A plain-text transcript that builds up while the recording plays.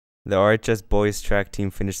The RHS boys track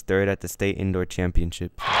team finished third at the state indoor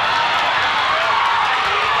championship.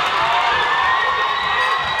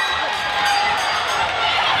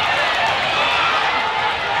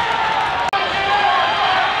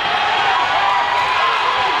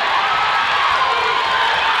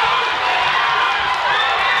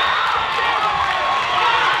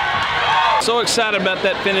 So excited about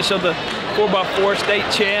that finish of the 4x4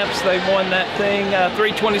 state champs. They won that thing,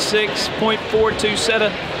 326.42, set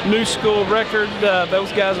a new school record.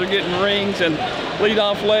 Those guys are getting rings, and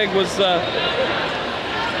lead-off leg was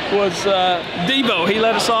Devo. He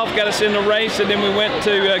led us off, got us in the race, and then we went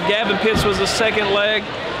to Gavin Pitts was the second leg,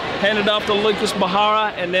 handed off to Lucas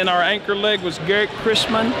Bahara, and then our anchor leg was Garrett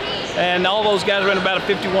Chrisman, and all those guys ran about a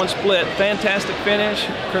 51 split. Fantastic finish.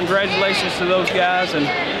 Congratulations to those guys, and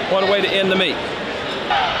what a way to end the meet.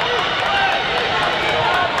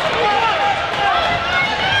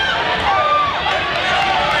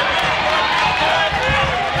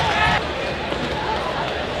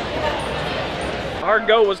 Our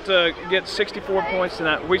goal was to get 64 points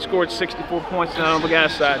tonight. We scored 64 points tonight on the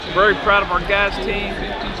guys' side. Very proud of our guys' team.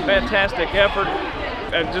 Fantastic effort.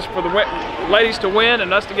 And just for the ladies to win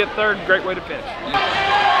and us to get third, great way to finish.